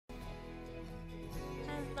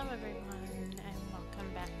Hello everyone, and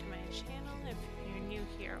welcome back to my channel. If you're new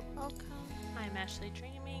here, welcome. I'm Ashley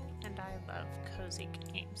Dreaming, and I love cozy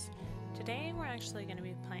games. Today we're actually going to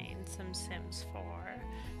be playing some Sims 4.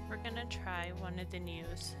 We're going to try one of the new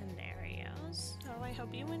scenarios, so I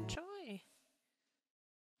hope you enjoy.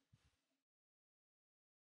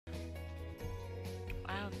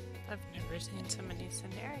 Wow, I've never seen so many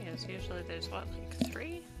scenarios. Usually there's what, like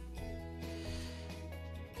 3?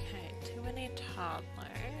 Too many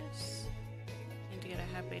toddlers. Need to get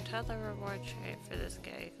a happy toddler reward trait for this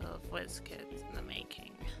gaggle of whiz kids in the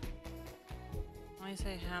making. When I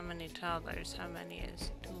say how many toddlers, how many is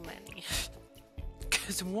too many?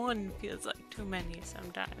 Because one feels like too many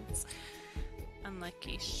sometimes.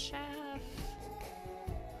 Unlucky chef.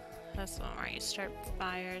 That's the one where you start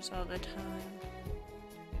fires all the time.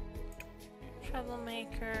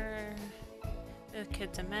 Troublemaker. The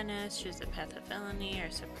kid's a menace, choose the path of villainy,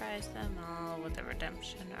 or surprise them all with a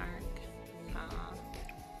redemption arc.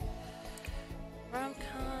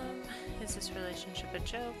 Rom-com. Is this relationship a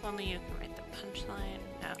joke? Only you can write the punchline?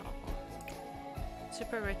 No.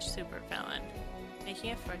 Super rich super villain.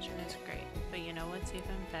 Making a fortune is great, but you know what's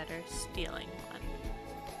even better? Stealing one.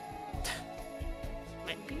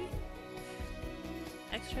 Maybe?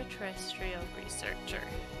 Extraterrestrial researcher.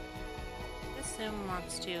 This sim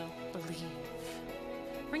wants to believe.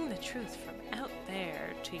 Bring the truth from out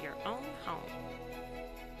there to your own home.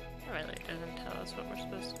 It really doesn't tell us what we're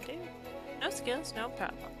supposed to do. No skills, no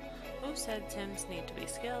problem. Who said Sims need to be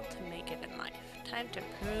skilled to make it in life? Time to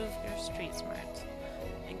prove your street smarts.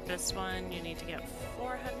 I think this one you need to get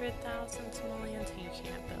 400,000 simoleons and you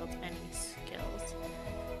can't build any skills.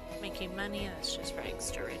 Making money, that's just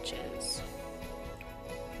rags to riches.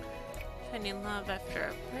 Finding love after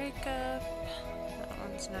a breakup. That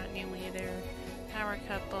one's not new either. Power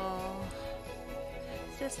couple.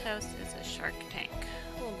 This house is a shark tank.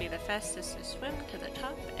 Who will be the fastest to swim to the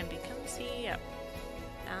top and become CEO?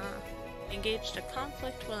 Engaged a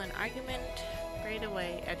conflict. Will an argument grade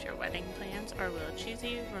away at your wedding plans, or will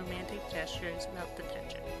cheesy romantic gestures melt the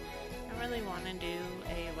tension? I really want to do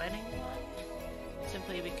a wedding one,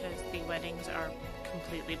 simply because the weddings are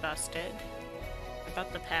completely busted.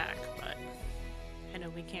 About the pack, but I know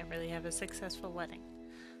we can't really have a successful wedding.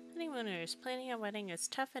 Honeymooners, planning a wedding is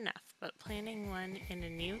tough enough, but planning one in a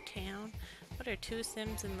new town, what are two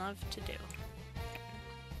Sims in love to do?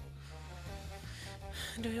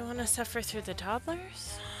 Do we want to suffer through the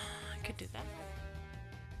toddlers? I could do that.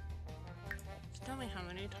 Just tell me how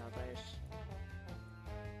many toddlers.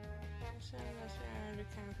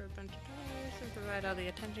 Caring for a bunch of toddlers and provide all the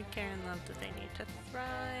attention, care, and love that they need to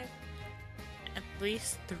thrive. At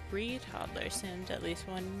least 3 toddler Sims, at least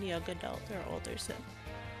 1 young adult or older Sim.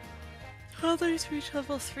 Toddlers reach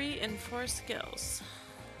level 3 in 4 skills.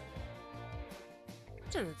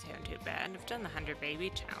 Doesn't sound too bad. I've done the 100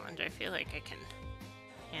 baby challenge. I feel like I can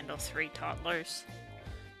handle 3 toddlers.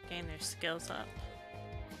 Gain their skills up.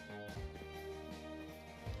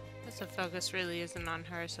 Guess the focus really isn't on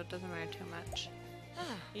her, so it doesn't matter too much.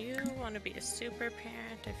 You want to be a super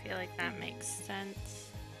parent? I feel like that makes sense.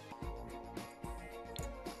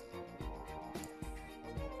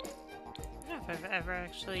 If I've ever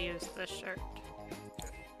actually used this shirt.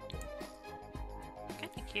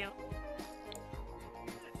 Kinda cute.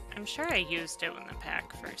 I'm sure I used it when the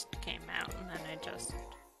pack first came out, and then I just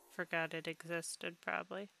forgot it existed,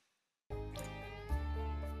 probably.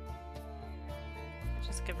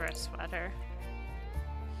 Just give her a sweater.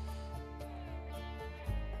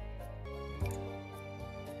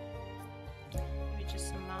 Maybe just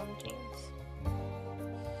some mom jeans.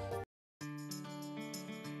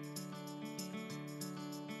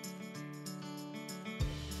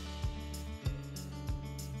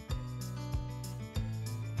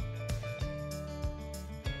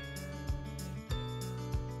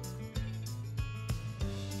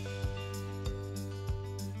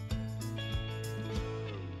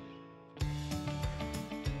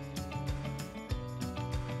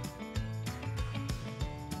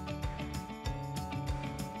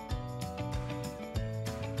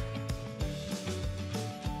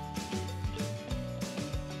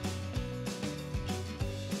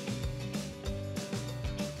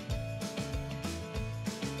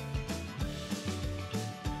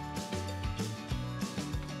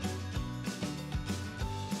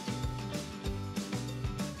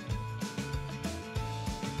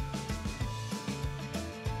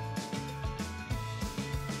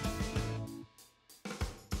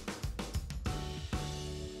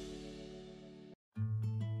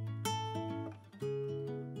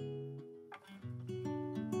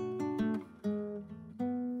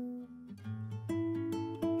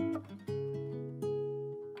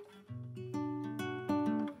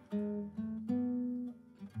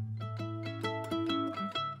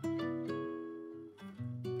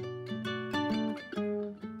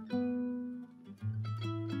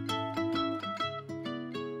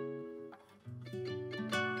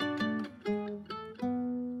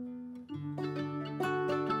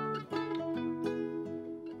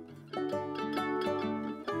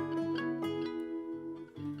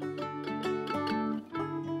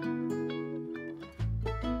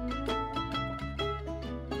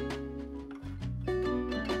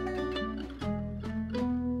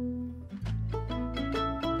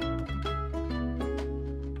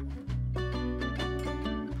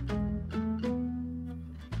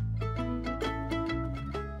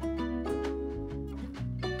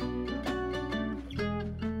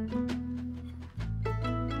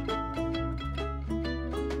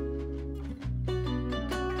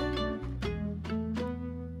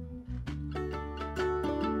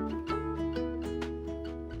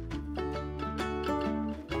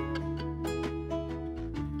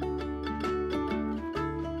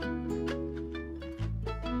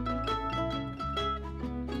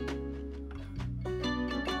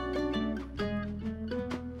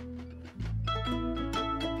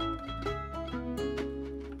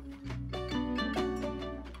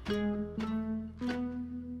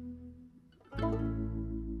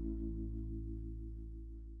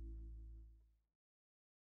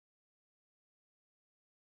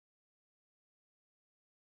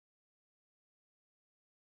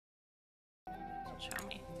 Show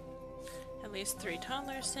me. At least 3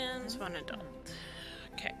 toddler Sims, 1 adult.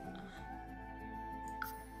 Okay.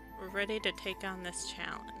 We're ready to take on this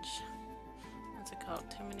challenge. What's it called?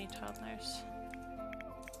 Too many toddlers?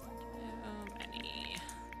 Too many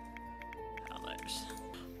toddlers.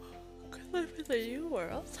 Could live in the new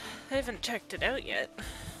world. I haven't checked it out yet.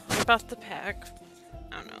 I bought the pack,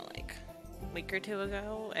 I don't know, like a week or 2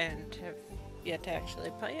 ago, and have yet to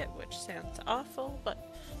actually play it, which sounds awful,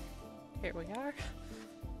 but here we are.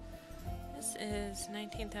 This is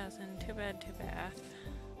 19,000, 2 bed, 2 bath.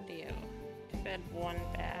 Video. 2 bed, 1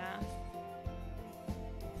 bath.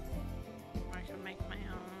 Or I can make my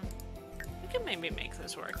own. We can maybe make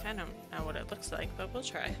this work. I don't know what it looks like, but we'll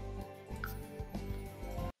try.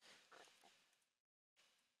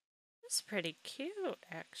 This is pretty cute,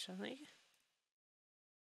 actually.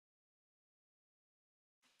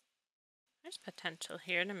 There's potential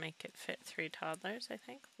here to make it fit 3 toddlers, I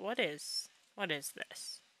think. What is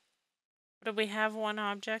this? Do we have 1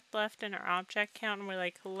 object left in our object count? And we're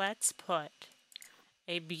like, let's put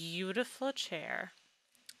a beautiful chair,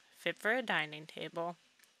 fit for a dining table,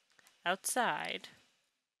 outside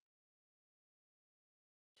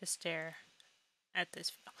to stare at this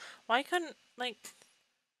view. Why couldn't, like,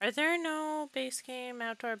 are there no base game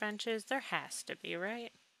outdoor benches? There has to be,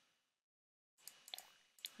 right?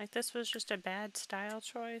 Like, this was just a bad style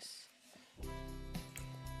choice.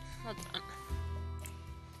 Hold on.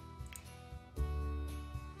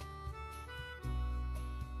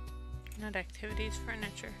 Not activities,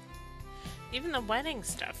 furniture. Even the wedding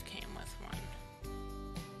stuff came with 1.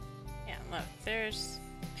 Yeah, look, there's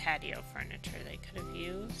patio furniture they could have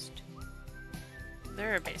used.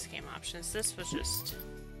 There are base game options. This was just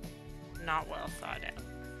not well thought out.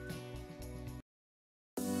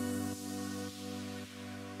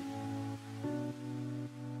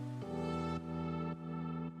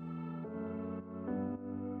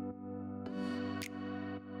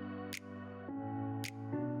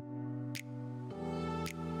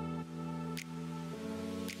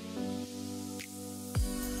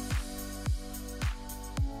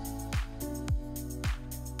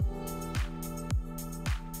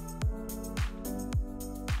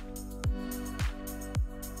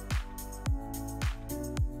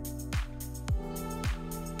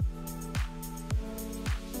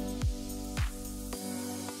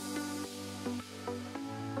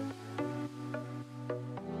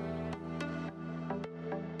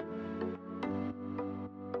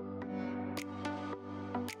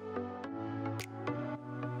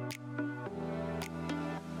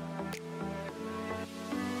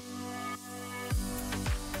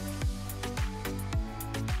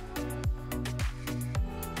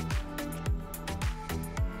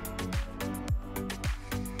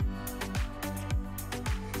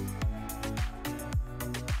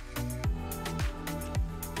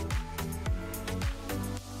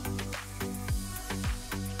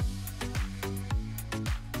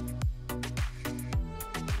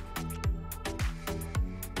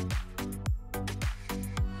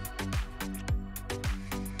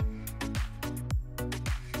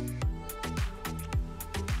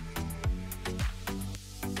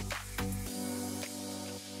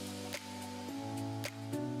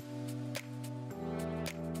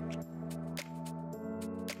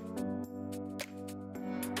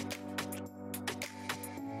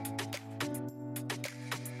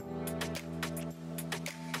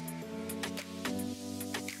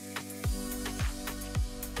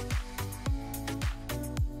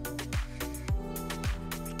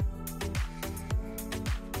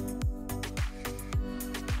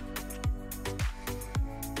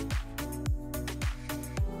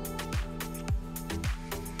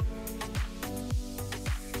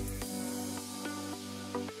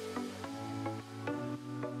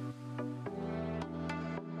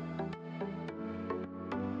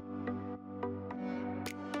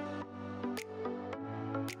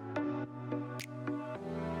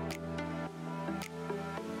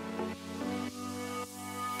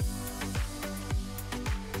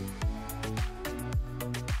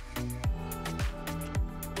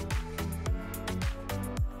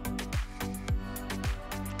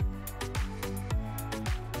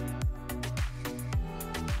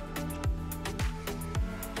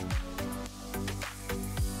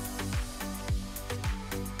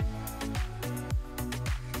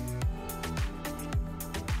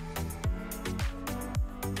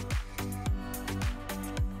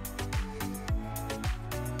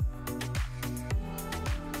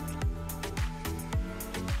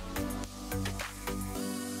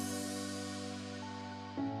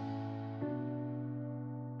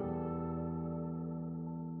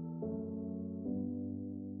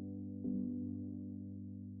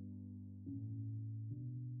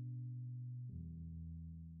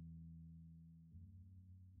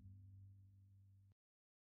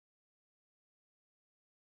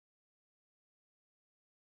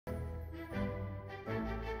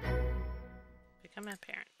 become a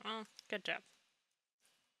parent. Well, good job.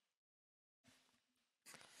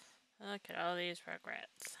 Look at all these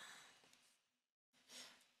regrets.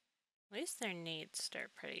 At least their needs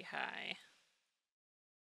start pretty high.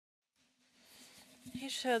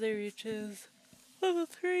 Each child reaches level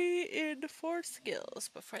 3 in 4 skills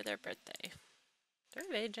before their birthday. Do I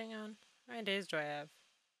have aging on? How many days do I have?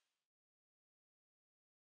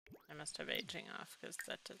 I must have aging off because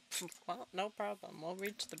that did, well, no problem. We'll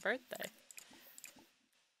reach the birthday.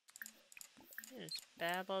 Just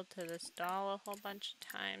babble to this doll a whole bunch of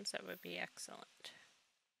times. That would be excellent.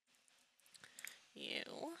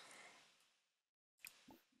 You.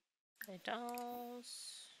 Play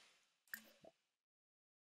dolls.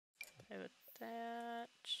 Play with that.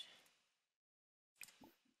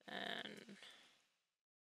 And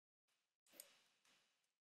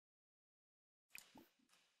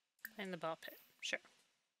play in the ball pit. Sure.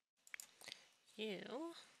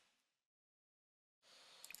 You.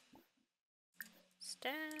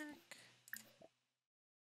 Stack.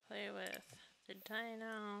 Play with the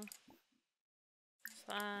dino.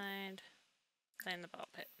 Slide. Play in the ball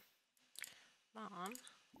pit. Mom.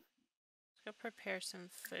 Let's go prepare some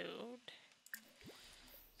food.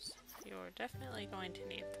 You're definitely going to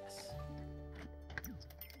need this.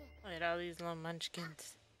 Look at all these little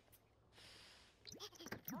munchkins.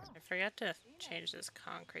 I forgot to change this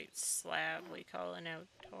concrete slab we call an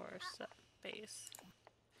outdoor base.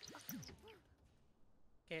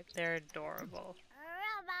 Okay, they're adorable.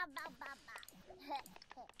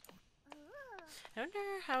 I wonder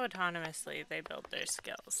how autonomously they build their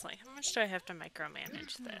skills. Like, how much do I have to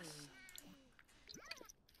micromanage this?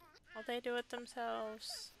 Will they do it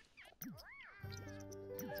themselves?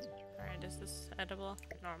 Alright, is this edible?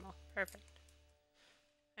 Normal. Perfect.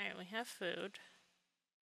 Alright, we have food.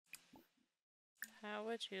 How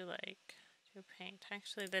would you like to paint?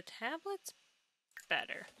 Actually, the tablet's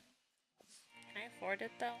better. Can I afford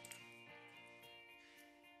it, though?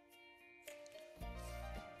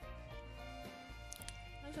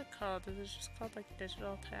 What's it called? Is it just called, like,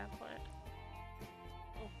 digital tablet?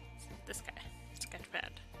 Oh, this guy.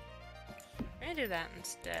 Sketchpad. We're gonna do that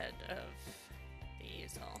instead of the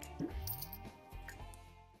easel.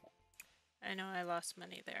 I know I lost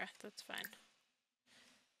money there. That's fine.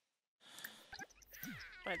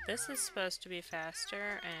 But this is supposed to be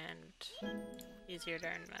faster and easier to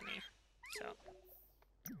earn money. So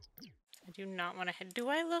I do not want to head. Do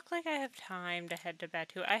I look like I have time to head to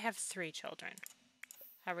Batu? I have 3 children.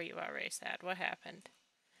 How are you already sad? What happened?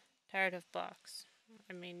 Tired of blocks.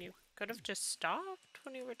 I mean, you could have just stopped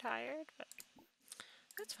when you were tired, but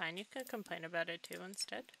that's fine. You can complain about it too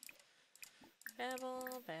instead.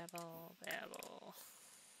 Babble, babble, babble.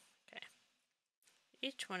 Okay.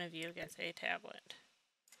 Each one of you gets a tablet.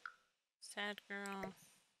 Sad girl.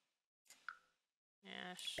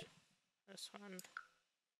 Ash. This one.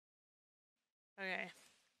 Okay.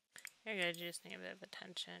 You're good. You just need a bit of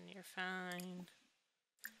attention. You're fine.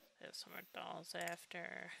 There's some more dolls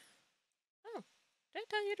after. Oh, did I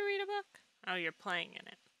tell you to read a book? Oh, you're playing in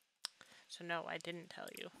it. So no, I didn't tell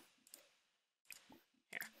you.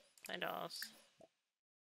 Here, play dolls.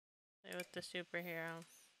 Play with the superhero.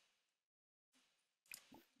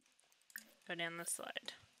 Go down the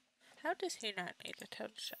slide. How does he not need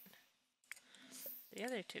attention? The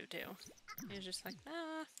other 2 do. He's just like,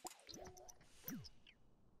 nah.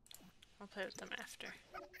 I'll play with them after.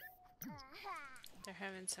 They're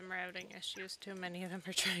having some routing issues. Too many of them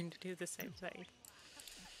are trying to do the same thing.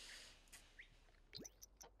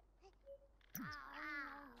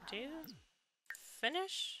 Did you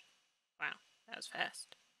finish? Wow, that was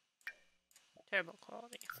fast. Terrible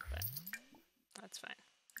quality, but that's fine.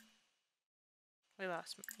 We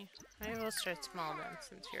lost money. Maybe we'll start small then,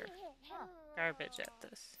 since you're garbage at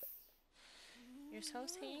this. You're so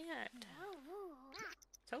sad.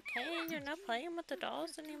 It's okay, you're not playing with the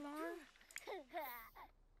dolls anymore.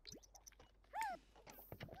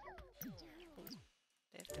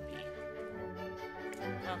 They have to be.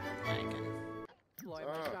 Welcome, Lagan.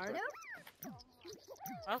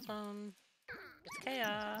 Welcome. It's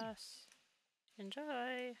chaos.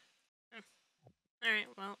 Enjoy. Alright,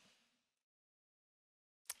 well.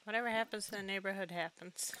 Whatever happens in the neighborhood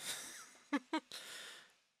happens.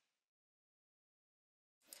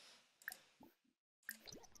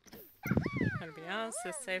 To be honest,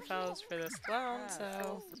 this save file is for this clone,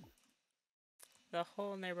 so the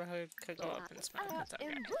whole neighborhood could go up in smoke. It's okay.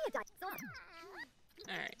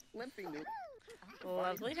 Alright.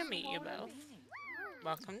 Lovely to meet you both.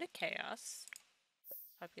 Welcome to Chaos.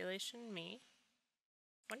 Population me.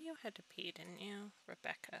 One of you had to pee, didn't you?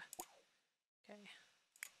 Rebecca. Okay.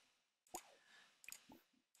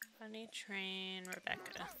 Bunny train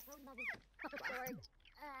Rebecca.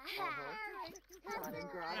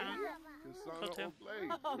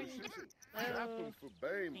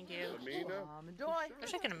 Thank you.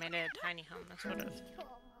 Wish I could have made it a tiny home. This would have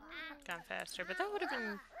gone faster, but that would have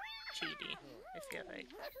been cheaty, I feel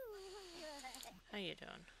like. How you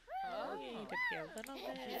doing? You need to be a little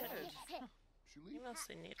bit. You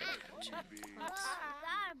mostly need attention. Let's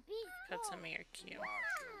cut some of your cue.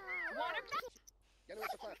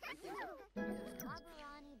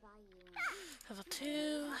 Level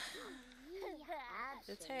 2.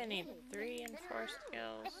 Did it say I need 3 and 4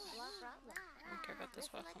 skills? I don't care about this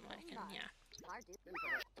welcome icon. Yeah.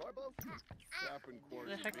 Who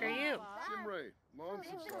the heck are you?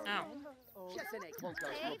 Oh.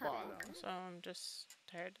 So I'm just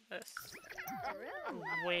tired of this.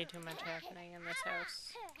 Way too much happening in this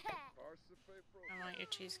house. I don't want your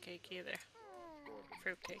cheesecake either.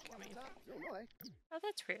 Fruitcake, I mean. Oh,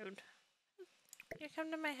 that's rude. You come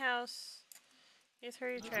to my house, you throw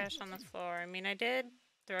your trash on the floor. I mean, I did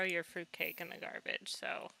throw your fruitcake in the garbage,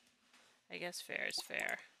 so I guess fair is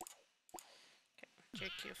fair. Okay,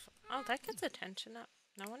 JQ. Oh, that gets attention up.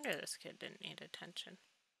 No wonder this kid didn't need attention.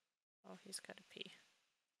 Oh, he's got to pee.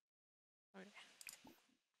 Okay.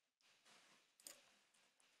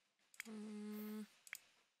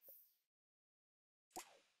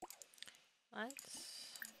 Let's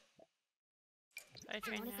I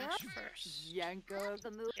train Ash first. Yeah,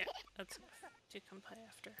 that's enough. You can play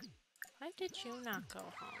after. Why did you not go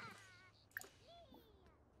home?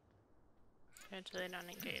 Congratulate on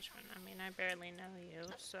engagement. I mean, I barely know you,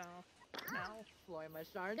 so no.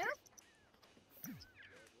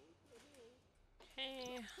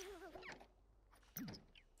 Okay.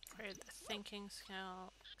 Upgrade the thinking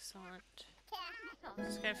skill. Excellent.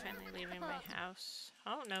 This guy finally leaving my house.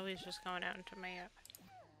 Oh no, he's just going out into my yard.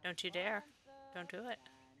 Don't you dare. Don't do it.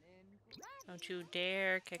 Don't you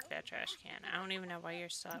dare kick that trash can. I don't even know why you're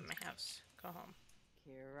still at my house. Go home.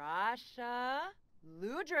 Kirasha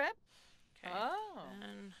Ludrip. Okay. Oh.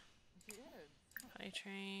 And potty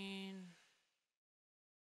train.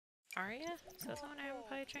 Arya? Is that the one I haven't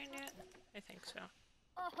potty trained yet? I think so.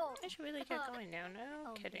 I should really get going now.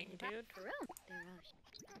 No kidding, dude.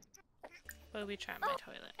 But we tried my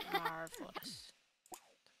toilet. Marvelous.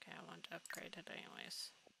 Okay, I want to upgrade it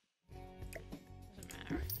anyways. Doesn't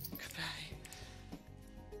matter. Goodbye.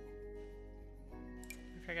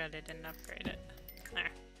 I forgot I didn't upgrade it.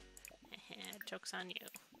 There. Joke's on you.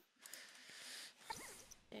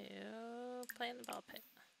 Ew. Play in the ball pit.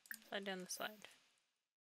 Slide down the slide.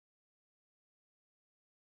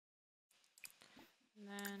 And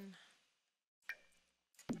then...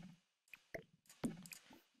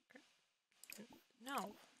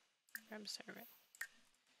 No. Grab serving.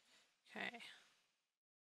 Okay.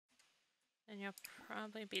 And you'll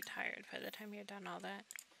probably be tired by the time you're done all that.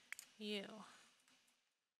 You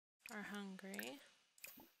are hungry.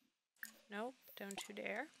 Nope, don't you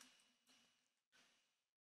dare.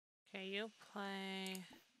 Okay, you play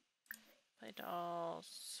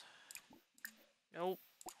dolls. Nope.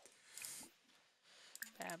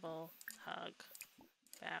 Babble, hug,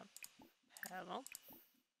 babble.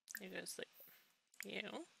 You go to sleep.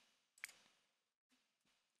 You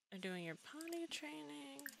are doing your potty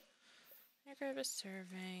training. I grab a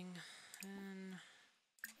serving and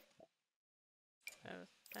both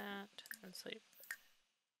that and sleep.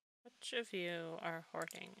 Which of you are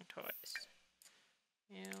hoarding toys?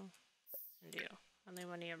 You and you. Only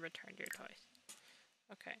one of you returned your toys.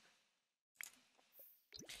 Okay.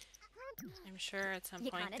 I'm sure at some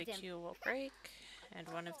point the queue will break and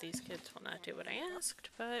one of these kids will not do what I asked,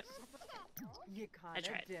 but I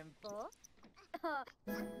tried.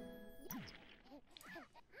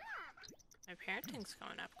 My parenting's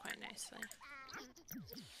going up quite nicely.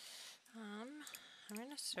 I'm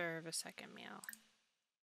gonna serve a second meal.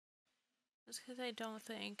 Just because I don't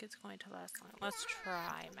think it's going to last long. Let's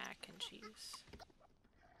try mac and cheese.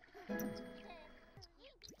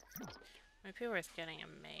 Might be worth getting a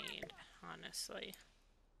maid, honestly.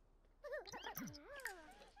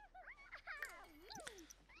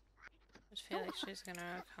 I just feel like she's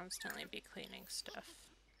gonna constantly be cleaning stuff.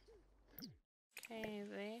 Okay,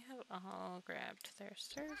 they have all grabbed their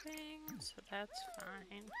serving, so that's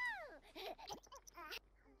fine.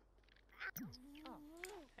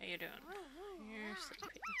 How you doing? You're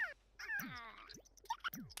sleepy.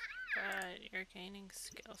 But you're gaining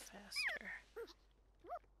skill faster.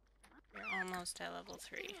 You're almost at level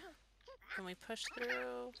 3. Can we push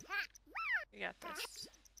through? We got this.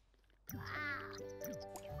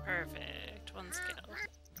 Perfect. 1 skill.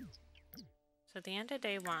 So at the end of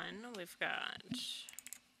day 1, we've got...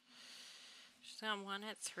 She's He's got one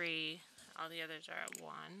at 3. All the others are at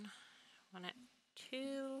 1. One at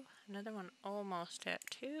 2. Another one almost at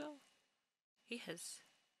 2. He has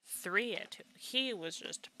 3 at 2. He was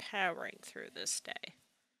just powering through this day.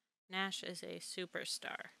 Nash is a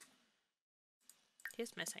superstar.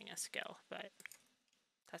 He's missing a skill, but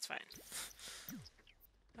that's fine.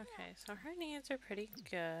 Okay, so her needs are pretty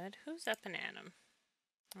good. Who's up and at 'em?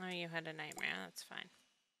 Oh, you had a nightmare. That's fine.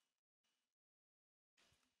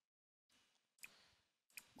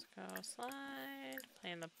 Let's go slide,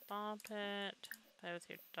 play in the ball pit, play with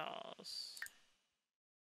your dolls.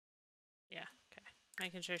 Yeah, okay.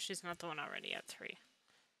 Making sure she's not the one already at 3.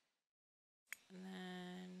 And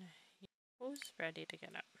then, who's ready to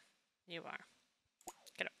get up? You are.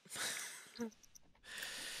 Get up.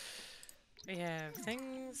 We have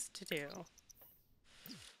things to do.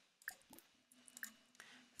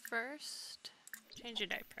 First, change your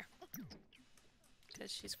diaper.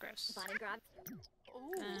 Because she's gross.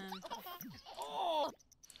 And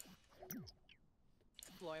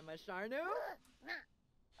Floy my Sharnu.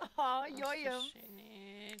 Oh, yoyum. she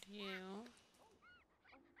need you.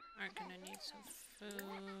 Are gonna need some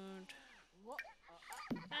food.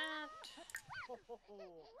 That.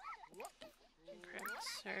 Grab a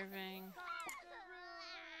serving.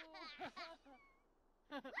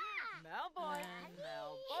 Malboy. And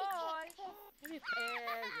Malboy. maybe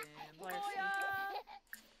Erin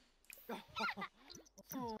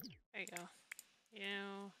there you go.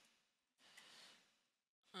 You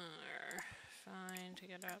are fine to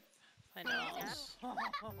get up. Play dolls.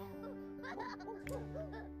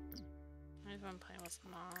 I've been playing with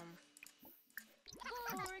Mom.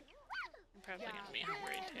 I'm probably gonna be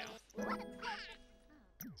hungry too.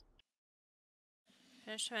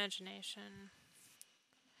 Finish imagination.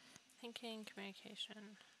 Thinking,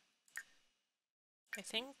 communication. I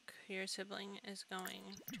think your sibling is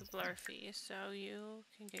going to Blurfy, so you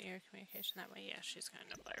can get your communication that way. Yeah, she's going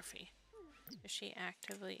to Blurfy. Is she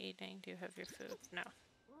actively eating? Do you have your food? No.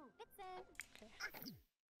 Okay.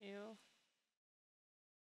 You?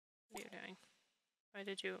 What are you doing? Why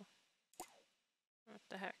did you? What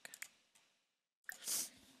the heck?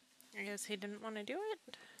 I guess he didn't want to do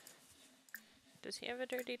it? Does he have a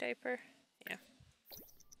dirty diaper? Yeah.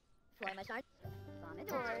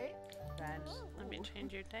 Okay. Let me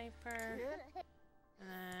change your diaper.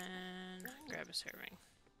 And then grab a serving.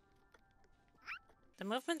 The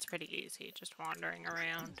movement's pretty easy, just wandering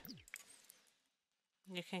around.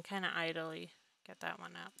 You can kind of idly get that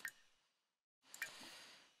one up.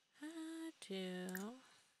 Sure.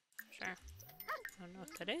 I don't know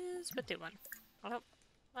what that is, but do one. Oh,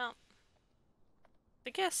 well.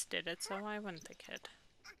 The guest did it, so why wouldn't the kid?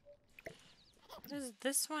 What is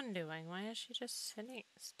this one doing? Why is she just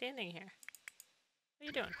standing here? What are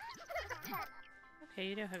you doing? Okay,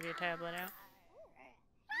 you do have your tablet out.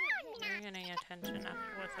 You're getting attention up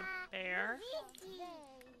with a bear.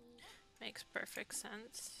 Makes perfect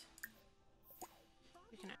sense.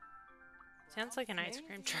 You can. Sounds like an ice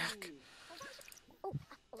cream truck.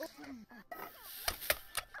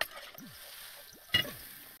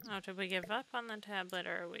 Oh, did we give up on the tablet,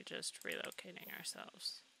 or are we just relocating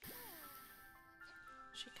ourselves?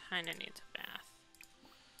 She kind of needs a bath.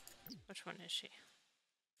 Which one is she?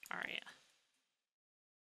 Aria.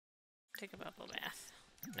 Take a bubble bath.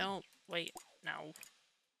 No, wait, no.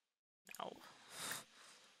 No.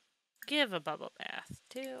 Give a bubble bath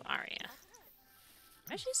to Aria.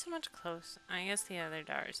 Why is she so much close? I guess the other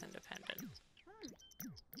Dar is independent.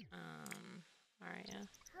 Aria. Yeah,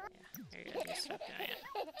 here you go. You stop doing it.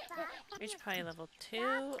 Reach probably level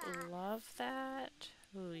 2. Love that.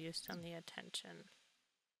 Ooh, you still need attention.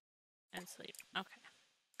 And sleep. Okay.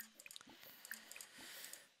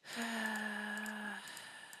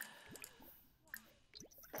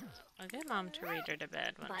 I'll get Mom to read her to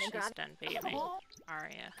bed when she's done bathing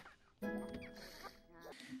Aria.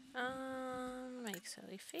 Make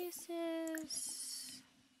silly faces.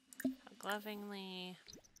 Hug lovingly.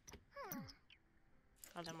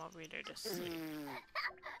 Oh, then we'll read her to sleep.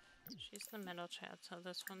 She's the middle child, so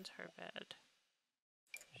this one's her bed.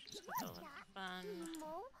 She's got the little bun.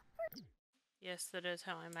 Yes, that is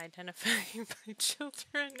how I'm identifying my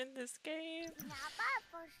children in this game.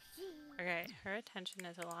 Okay, her attention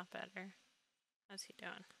is a lot better. How's he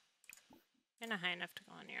doing? You're not high enough to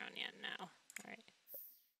go on your own yet now. Alright.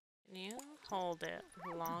 Can you hold it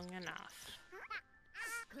long enough?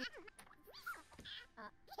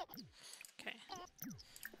 Okay.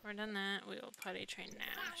 We're done that. We will potty train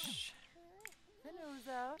Nash.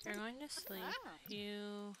 You're going to sleep.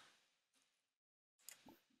 You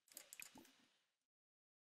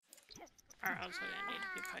are also going to need to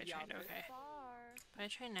be potty trained. Okay. I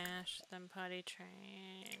train Ash, then potty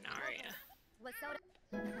train Arya.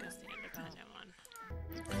 That's the independent one.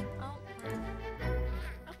 Oh,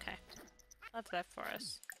 okay. Love that for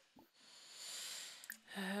us.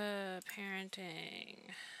 Parenting.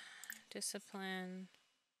 Discipline.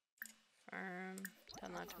 Firm. Tell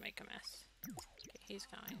not to make a mess. Okay, he's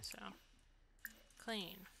going, so.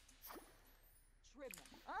 Clean.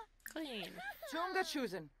 Clean. Chunga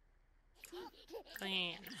choosing.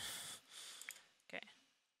 Clean. Okay.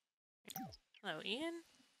 Hello, Ian.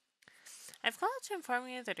 I've called to inform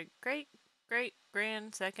you that a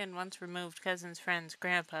great-great-grand second once removed cousin's friend's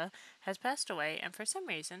grandpa has passed away and for some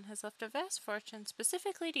reason has left a vast fortune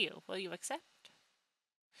specifically to you. Will you accept?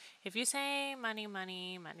 If you say money,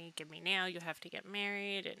 money, money, give me now, you have to get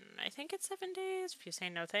married in I think it's 7 days. If you say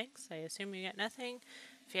no thanks, I assume you get nothing.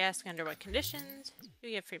 If you ask under what conditions, you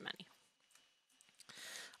get free money.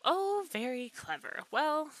 Oh, very clever.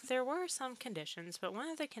 Well, there were some conditions, but one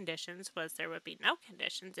of the conditions was there would be no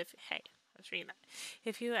conditions if, hey, let's read that.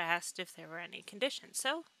 If you asked if there were any conditions.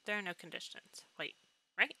 So, there are no conditions. Wait,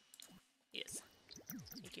 right? Yes.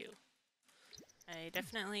 Thank you. I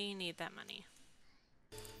definitely need that money.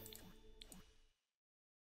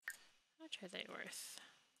 How much are they worth?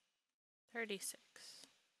 36.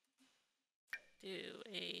 Do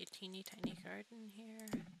a teeny tiny garden here.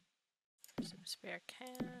 Some spare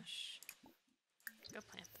cash. Go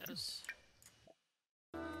plant those.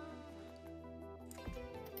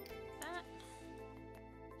 That.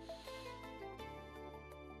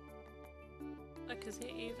 Look, is it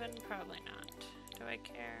even? Probably not. Do I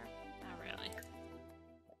care? Not really.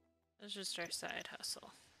 It's just our side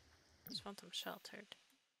hustle. Just want them sheltered.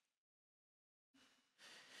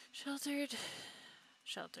 Sheltered.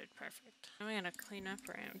 Sheltered, perfect. I'm gonna clean up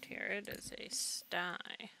around here. It is a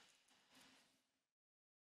sty.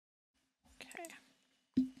 Okay.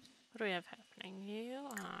 What do we have happening? You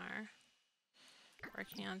are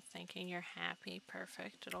working on thinking you're happy.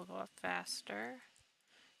 Perfect. It'll go up faster.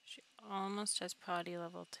 She almost has potty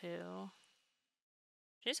level 2.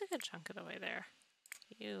 She's a good chunk of the way there.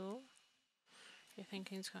 Your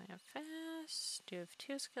thinking's going up fast. You have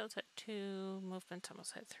 2 skills at 2. Movement's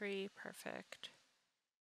almost at 3. Perfect.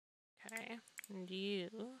 Okay. And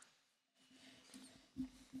you.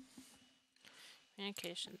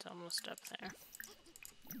 Communication's almost up there.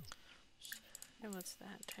 And what's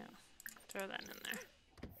that too? Throw that in there.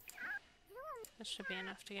 That should be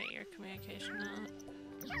enough to get your communication out.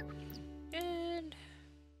 Good.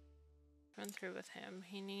 Run through with him.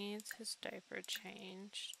 He needs his diaper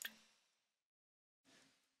changed.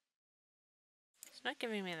 It's not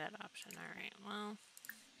giving me that option. Alright, well.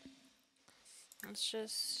 Let's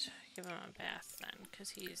just give him a bath then, because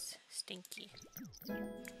he's stinky.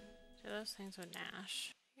 Do those things with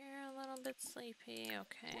Nash. You're a little bit sleepy,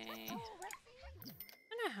 okay. I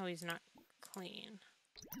don't know how he's not clean.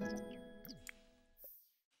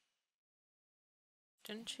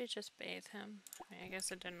 Didn't she just bathe him? I mean, I guess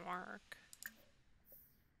it didn't work.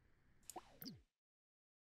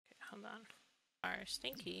 Okay, hold on. Are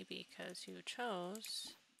stinky because you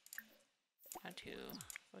chose not to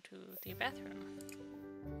go to the bathroom.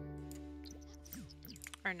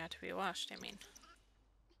 Or not to be washed, I mean.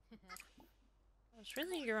 It's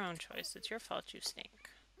really your own choice. It's your fault you stink.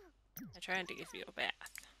 I tried to give you a bath.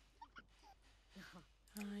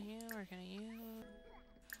 You are gonna use...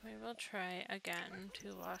 We will try again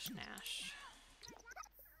to wash Nash.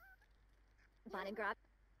 Okay,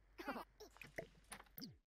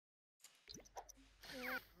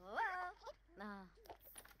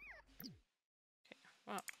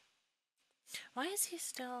 well. Why is he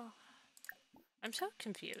still... I'm so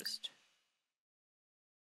confused.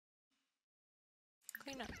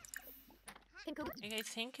 Clean up. Like, I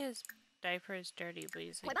think his diaper is dirty, but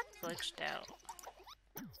he's like glitched out.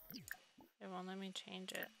 It won't let me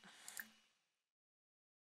change it.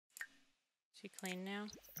 Is he clean now?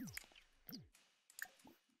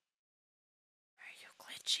 Are you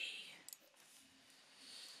glitchy?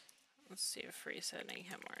 Let's see if resetting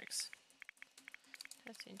him works.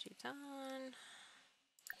 Testing sheets on.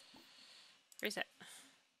 Reset.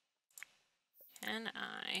 Can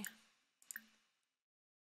I?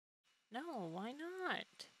 No, why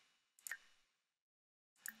not?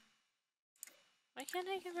 Why can't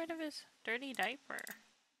I get rid of his dirty diaper?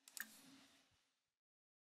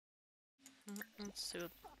 Let's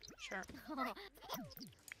soothe. Sure.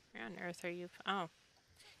 Where on earth are you? Oh.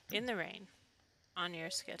 In the rain. On your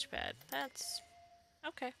sketch pad. That's...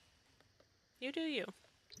 okay. You do you.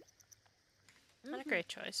 Not a great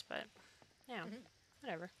choice, but... yeah.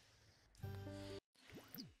 Whatever.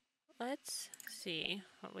 Let's see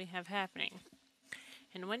what we have happening.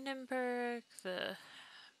 In Windenburg, the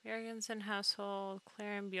Jurgensen household,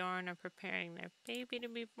 Claire and Bjorn are preparing their baby to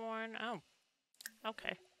be born. Oh,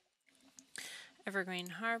 okay. Evergreen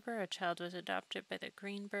Harbor, a child was adopted by the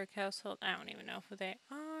Greenberg household. I don't even know who they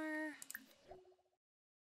are.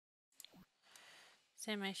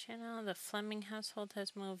 Semi Channel, the Fleming household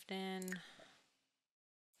has moved in.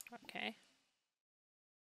 Okay.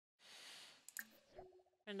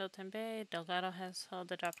 Pendleton Bay, Delgado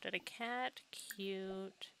household adopted a cat.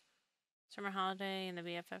 Cute. Summer holiday in the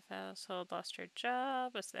BFF household lost her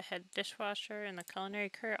job. Was the head dishwasher in the culinary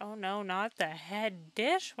career. Oh no, not the head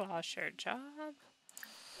dishwasher job.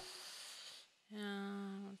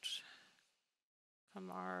 And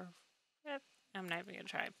Kamar. Yep, I'm not even gonna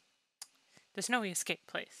try. The snowy escape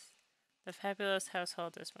place. The fabulous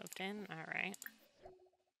household has moved in. Alright.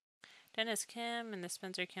 Dennis Kim in the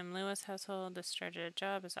Spencer Kim Lewis household has started a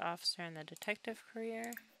job as an officer in the detective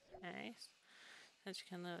career. Nice. Spencer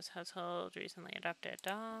Kim Lewis household recently adopted a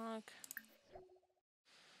dog.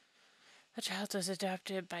 A child was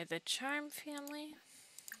adopted by the Charm family.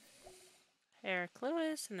 Eric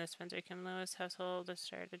Lewis in the Spencer Kim Lewis household has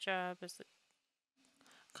started a job as the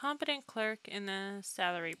competent clerk in the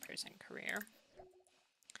salary person career.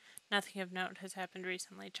 Nothing of note has happened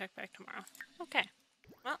recently. Check back tomorrow. Okay.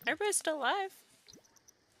 Well, everybody's still alive.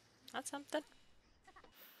 That's something.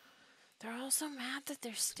 They're all so mad that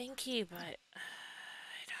they're stinky, but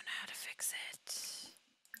I don't know how to fix it.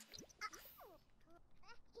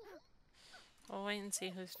 We'll wait and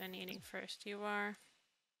see who's done eating first. You are.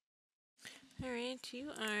 Alright,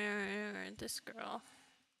 you are this girl.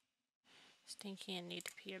 Stinky and need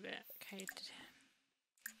to pee a bit. Okay.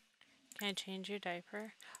 Can I change your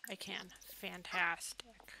diaper? I can. Fantastic.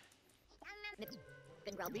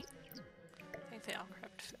 I think they all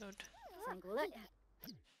grabbed food.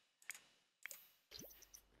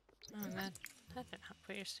 Oh, that didn't help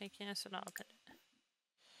with your stinkiness at all, did it?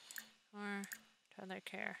 Or toddler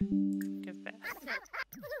care. Give bath.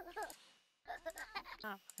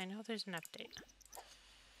 Oh, I know there's an update.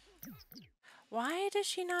 Why does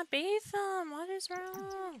she not bathe them? What is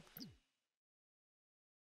wrong?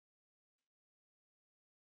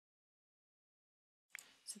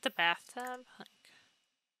 Is it the bathtub? Like,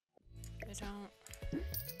 I don't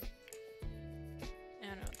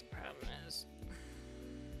know what the problem is.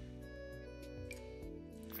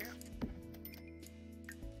 Here.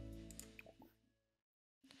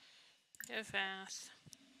 Give bath.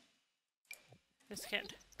 This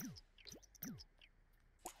kid.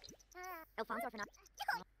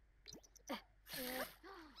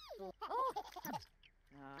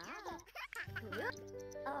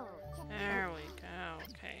 There we go.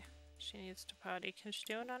 Okay. She needs to potty. Can she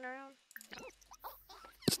do it on her own?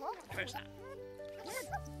 No. Of course not.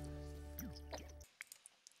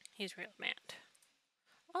 He's real mad.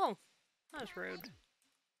 Oh, that was rude.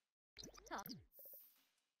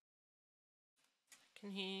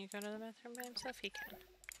 Can he go to the bathroom by himself? He can.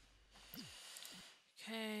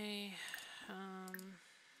 Okay.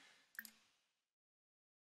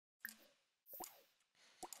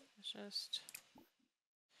 Let's just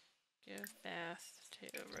give bath to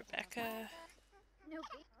Rebecca.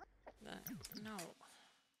 No.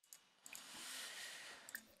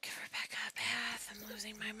 Give Rebecca a bath. I'm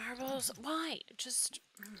losing my marbles. Why? Just.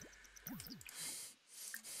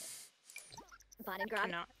 I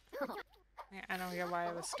cannot. I don't get why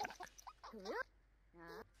I was stuck.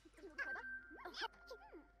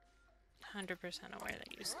 100% aware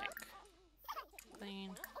that you stink.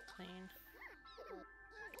 Clean, clean.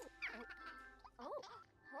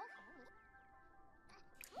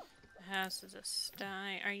 The house is a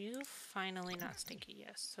sty. Are you finally not stinky?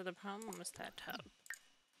 Yes. So the problem was that tub.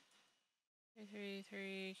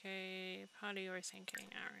 333K potty or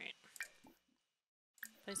sinking. Alright.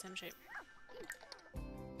 Play some shape.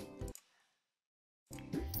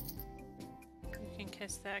 You can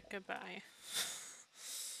kiss that goodbye.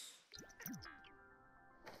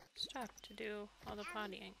 Stop to do all the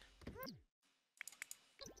pottying.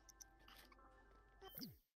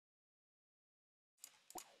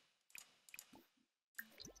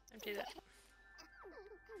 Don't do that.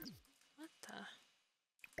 What the?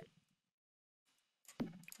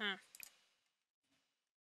 Huh.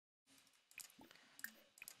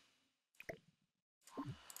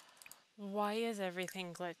 Why is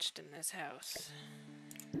everything glitched in this house?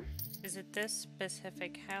 Is it this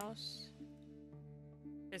specific house?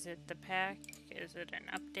 Is it the pack? Is it an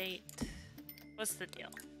update? What's the deal?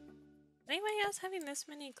 Is anybody else having this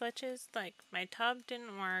many glitches? Like, my tub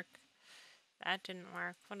didn't work. That didn't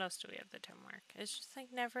work. What else do we have that didn't work? It's just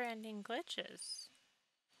like never-ending glitches.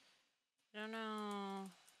 I don't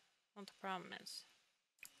know what the problem is.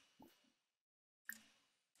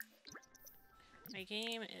 My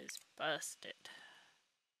game is busted.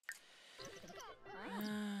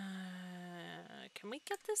 Can we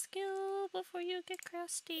get the skill before you get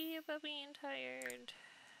crusty about being tired?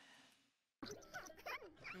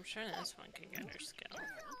 I'm sure this one can get her skill.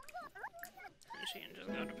 And she can just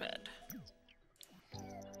go to bed.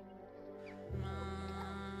 Come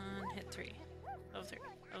on, hit 3. Level 3.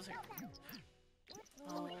 Level 3.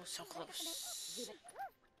 Oh, so close.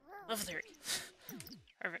 Level 3.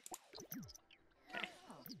 Perfect. Okay.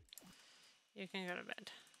 You can go to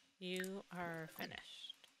bed. You are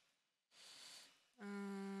finished.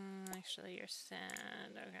 Actually, you're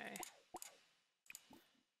sad. Okay.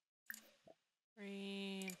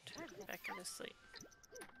 Read. Back to sleep.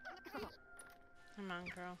 Come on,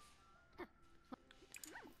 girl.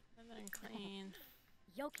 And then clean.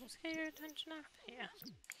 Let's get your attention up. Yeah.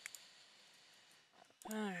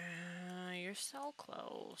 You're so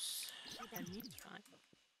close. It's fine.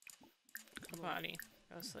 Go body.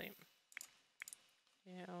 Go sleep.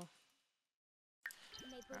 You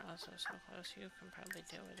are also so close. You can probably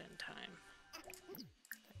do it in time.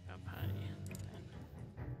 Go potty.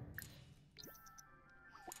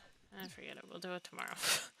 And forget it. We'll do it tomorrow.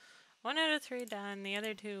 1 out of 3 done. The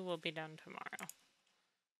other 2 will be done tomorrow.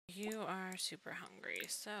 You are super hungry,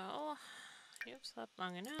 so you've slept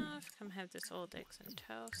long enough. Come have this old eggs and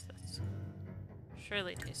toast. That's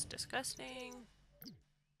surely tastes disgusting.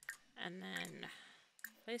 And then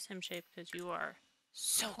play sim shape because you are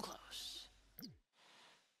so close.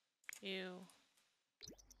 You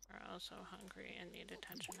are also hungry and need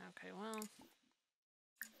attention. Okay, well,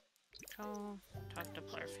 go talk to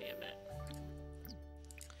Blurfy a bit.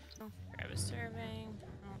 Grab a serving.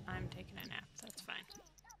 Oh, I'm taking a nap. That's fine.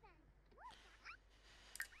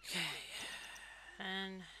 Okay.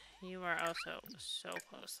 And you are also so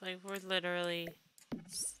close. Like, we're literally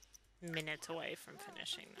minutes away from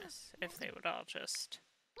finishing this. If they would all just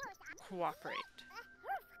cooperate.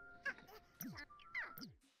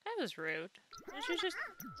 That was rude. Did you just...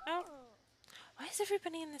 Oh. Why does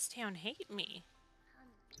everybody in this town hate me?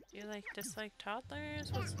 Do you, like, dislike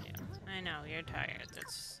toddlers? What's new? I know, you're tired.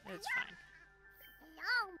 It's fine.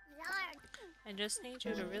 I just need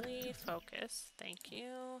you to really focus. Thank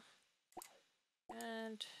you.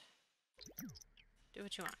 And do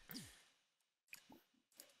what you want.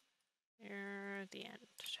 You're the end.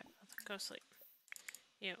 Go sleep.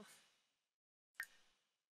 You've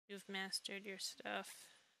mastered your stuff.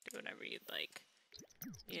 Do whatever you'd like.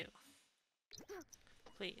 You.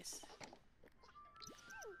 Please.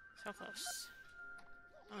 So close.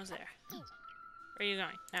 Almost there. Where are you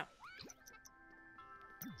going? No.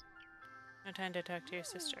 No time to talk to your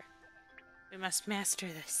sister. We must master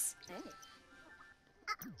this.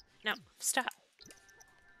 No, stop.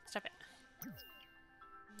 Stop it.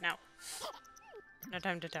 No. No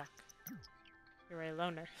time to talk. You're a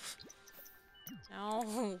loner.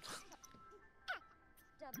 No.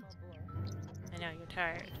 I know, you're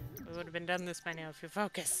tired. We would have been done this by now if you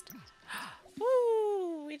focused.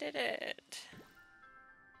 Woo! We did it.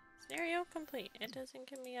 Scenario complete. It doesn't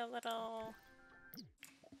give me a little...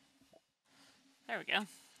 There we go.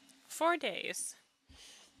 4 days.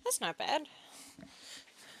 That's not bad.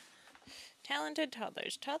 Talented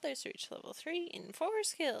toddlers. Toddlers reach level 3 in 4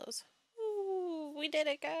 skills. Ooh, we did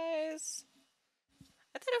it, guys.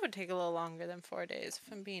 I thought it would take a little longer than 4 days,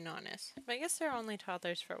 if I'm being honest. But I guess they're only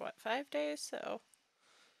toddlers for, what, 5 days? So,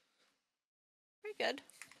 pretty good.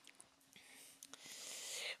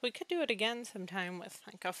 We could do it again sometime with,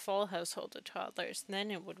 like, a full household of toddlers.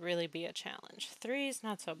 Then it would really be a challenge. 3 is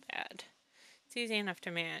not so bad. It's easy enough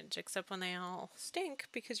to manage, except when they all stink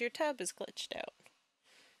because your tub is glitched out.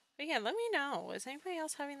 But yeah, let me know. Is anybody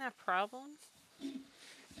else having that problem?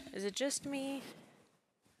 Is it just me?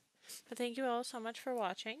 But thank you all so much for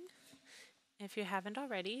watching. If you haven't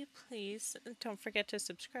already, please don't forget to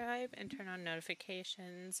subscribe and turn on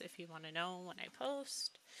notifications if you want to know when I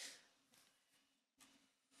post.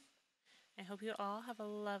 I hope you all have a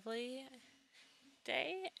lovely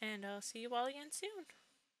day, and I'll see you all again soon.